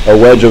a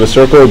wedge of a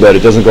circle, but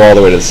it doesn't go all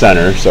the way to the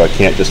center. So I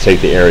can't just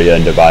take the area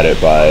and divide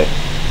it by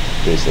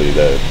basically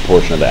the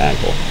portion of the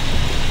angle.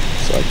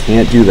 So I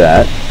can't do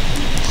that.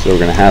 So we're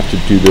going to have to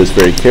do this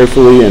very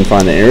carefully and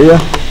find the area.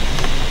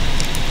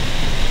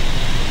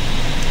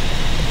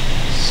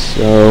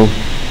 So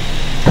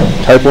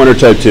type 1 or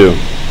type 2?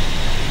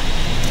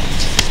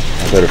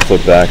 I better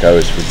flip back, I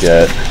always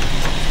forget.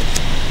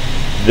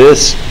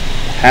 This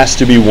has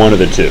to be one of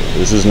the two.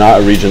 This is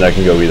not a region that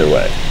can go either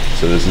way.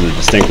 So this is a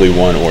distinctly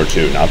 1 or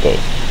 2, not both.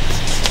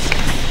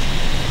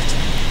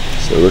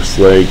 So it looks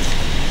like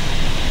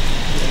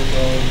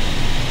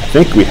I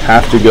think we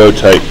have to go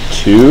type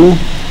 2.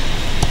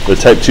 The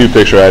type 2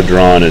 picture I've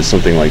drawn is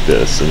something like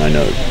this, and I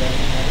know it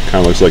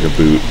kind of looks like a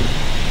boot.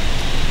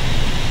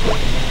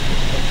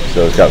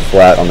 So it's got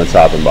flat on the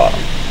top and bottom.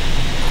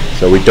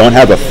 So we don't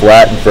have a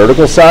flat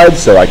vertical side,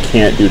 so I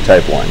can't do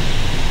type 1.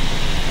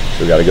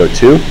 So we got to go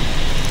 2.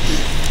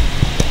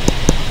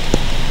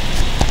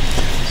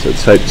 So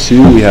type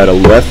 2, we had a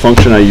left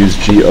function. I used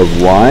g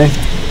of y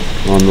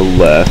on the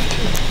left.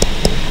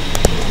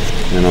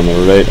 And on the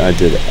right, I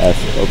did f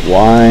of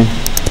y.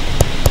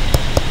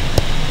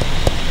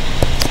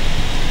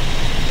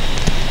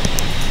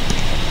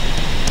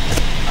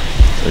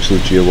 So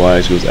actually, g of y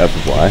equals f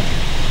of y.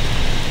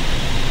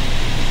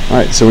 All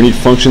right, so we need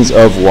functions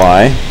of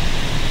y.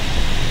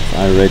 If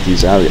I write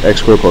these out, we get x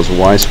squared plus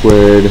y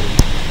squared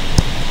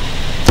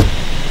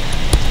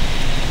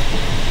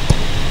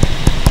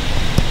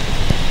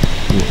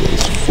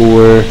equals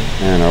 4,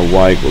 and our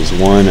y equals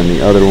 1, and the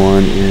other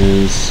one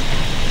is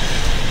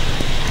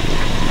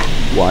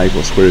y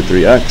equals square root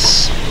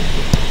 3x.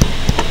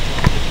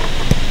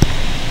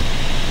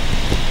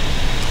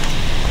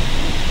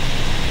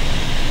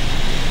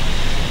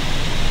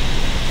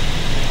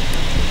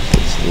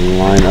 So let's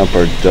line up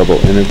our double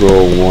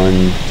integral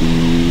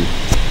 1d.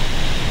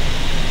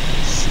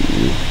 Let's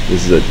see.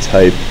 This is a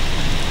type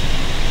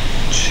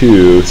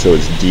 2, so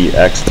it's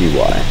dx dy.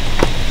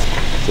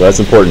 So that's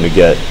important to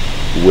get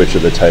which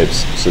of the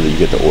types so that you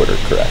get the order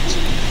correct.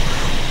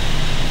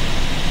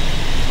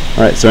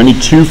 All right, so I need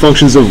 2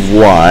 functions of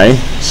y.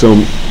 So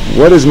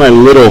what is my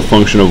little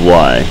function of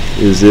y?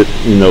 Is it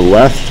in the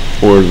left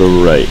or the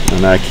right?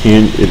 And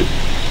it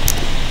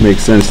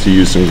makes sense to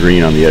use some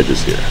green on the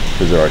edges here,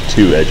 because there are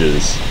 2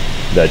 edges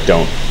that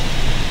don't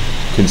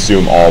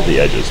consume all the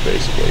edges,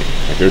 basically.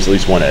 Like there's at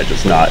least one edge.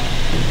 It's not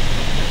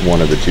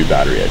one of the 2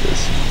 boundary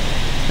edges.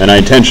 And I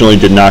intentionally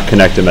did not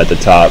connect them at the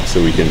top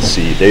so we can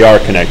see they are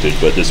connected,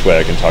 but this way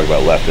I can talk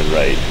about left and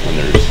right when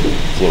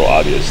it's a little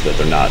obvious that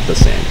they're not the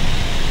same.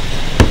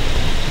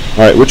 All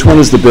right, which one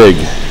is the big?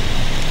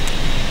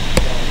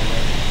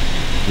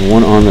 The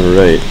one on the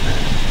right.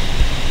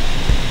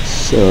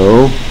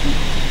 So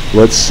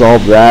let's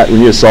solve that. We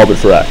need to solve it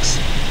for x.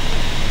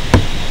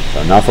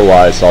 not for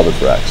y, solve it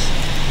for x.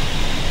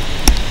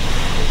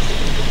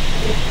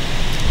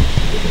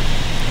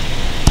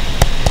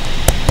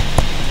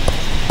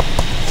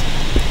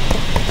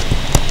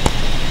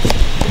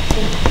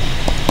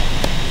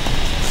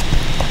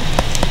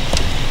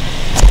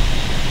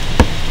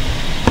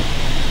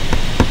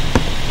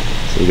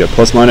 So we got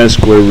plus minus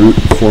square root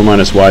 4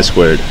 minus y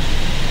squared.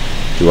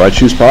 Do I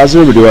choose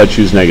positive or do I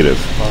choose negative?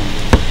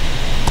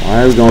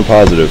 Why are we going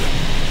positive?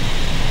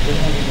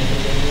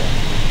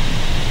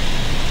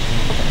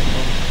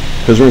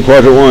 Because we're in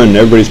quadrant 1,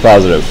 everybody's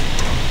positive.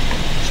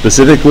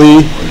 Specifically,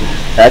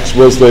 x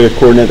was the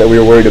coordinate that we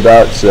were worried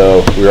about,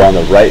 so we were on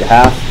the right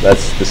half.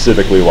 That's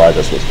specifically why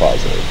this was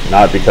positive.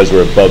 Not because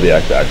we're above the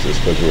x-axis,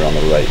 because we were on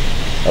the right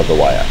of the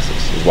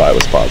y-axis is why it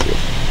was positive.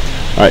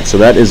 All right, so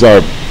that is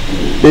our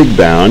big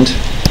bound.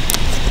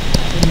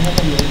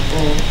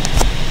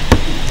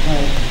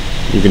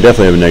 You can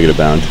definitely have a negative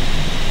bound.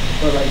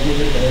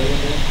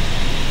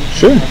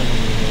 Sure.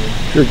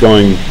 If you're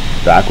going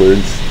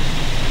backwards.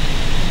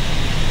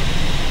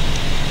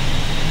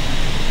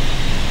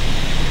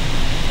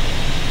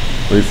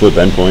 Or you flip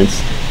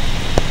endpoints.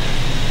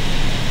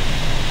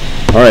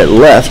 All right,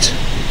 left.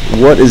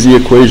 What is the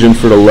equation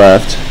for the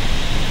left?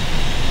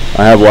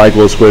 I have y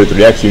equals square root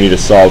 3x. You need to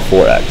solve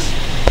for x.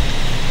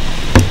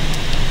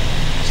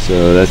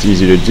 So that's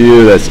easy to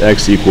do. That's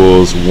x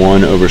equals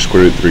 1 over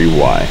square root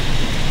 3y.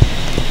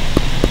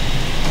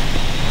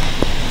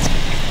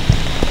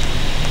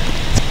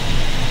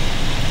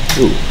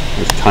 Ooh,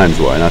 that's times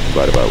y, not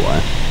divided by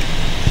y.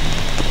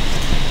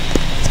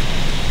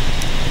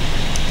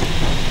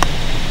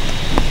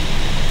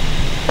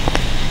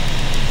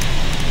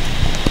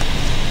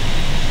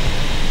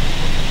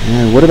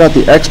 And what about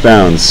the x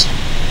bounds?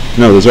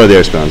 No, those are the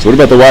x bounds. What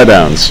about the y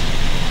bounds?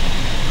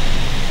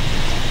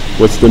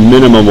 What's the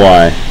minimum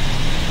y?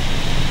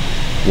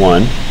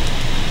 1.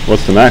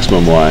 What's the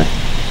maximum y?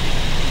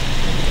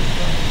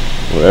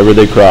 Wherever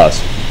they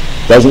cross.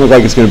 Doesn't look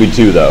like it's going to be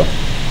 2 though.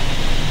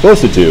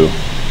 Close to 2,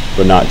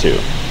 but not 2.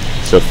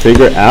 So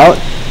figure out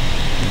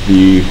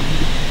we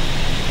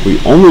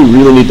only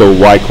really need the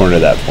y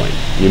coordinate at that point.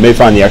 You may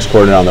find the x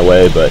coordinate on the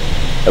way, but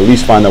at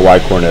least find the y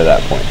coordinate at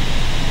that point.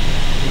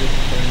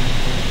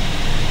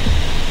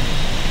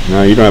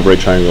 No, you don't have a right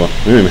triangle.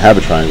 We don't even have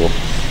a triangle.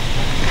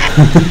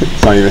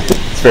 It's not even,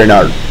 it's very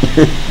hard.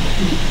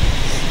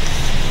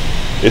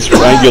 It's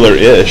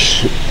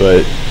triangular-ish,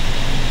 but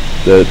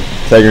the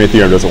Pythagorean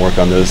theorem doesn't work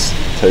on those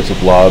types of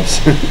blobs.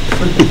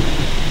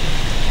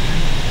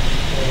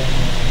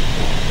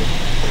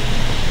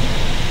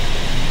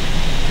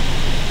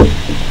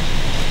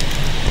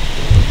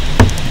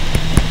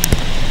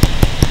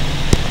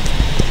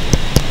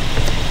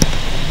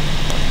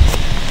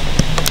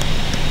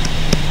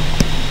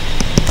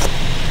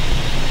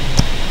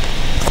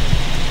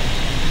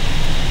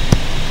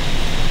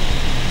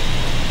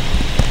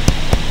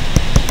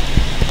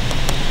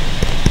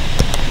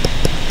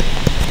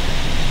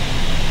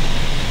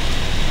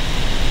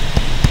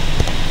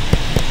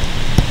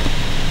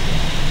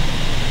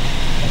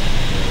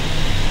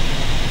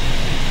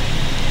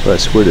 But I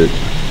squared it.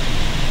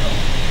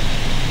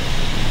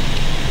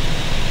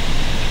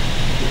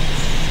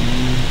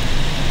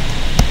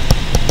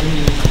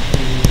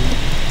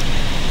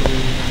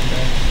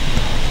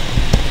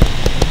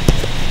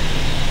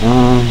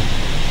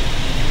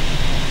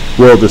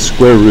 Well, the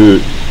square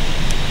root.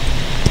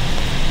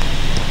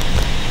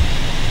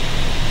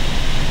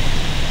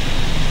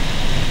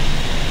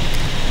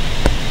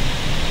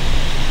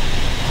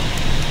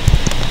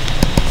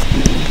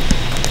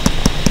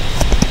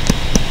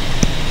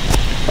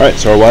 All right,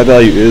 so our y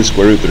value is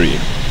square root 3.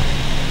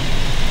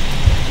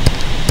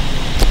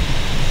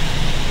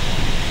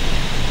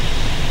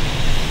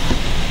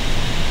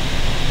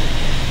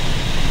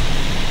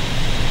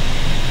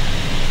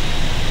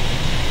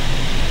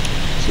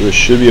 So this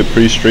should be a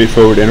pretty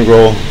straightforward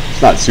integral.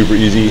 It's not super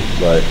easy,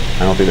 but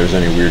I don't think there's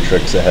any weird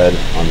tricks ahead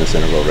on this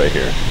integral right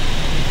here.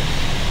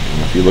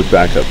 And if you look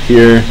back up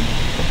here,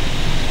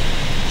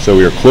 so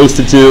we are close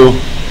to 2.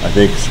 I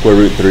think square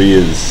root 3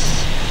 is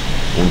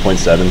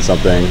 1.7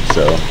 something,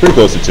 so pretty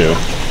close to 2.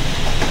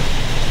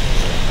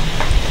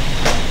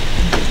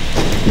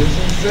 This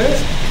is it.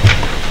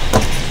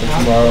 So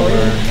tomorrow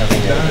we're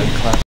having a class.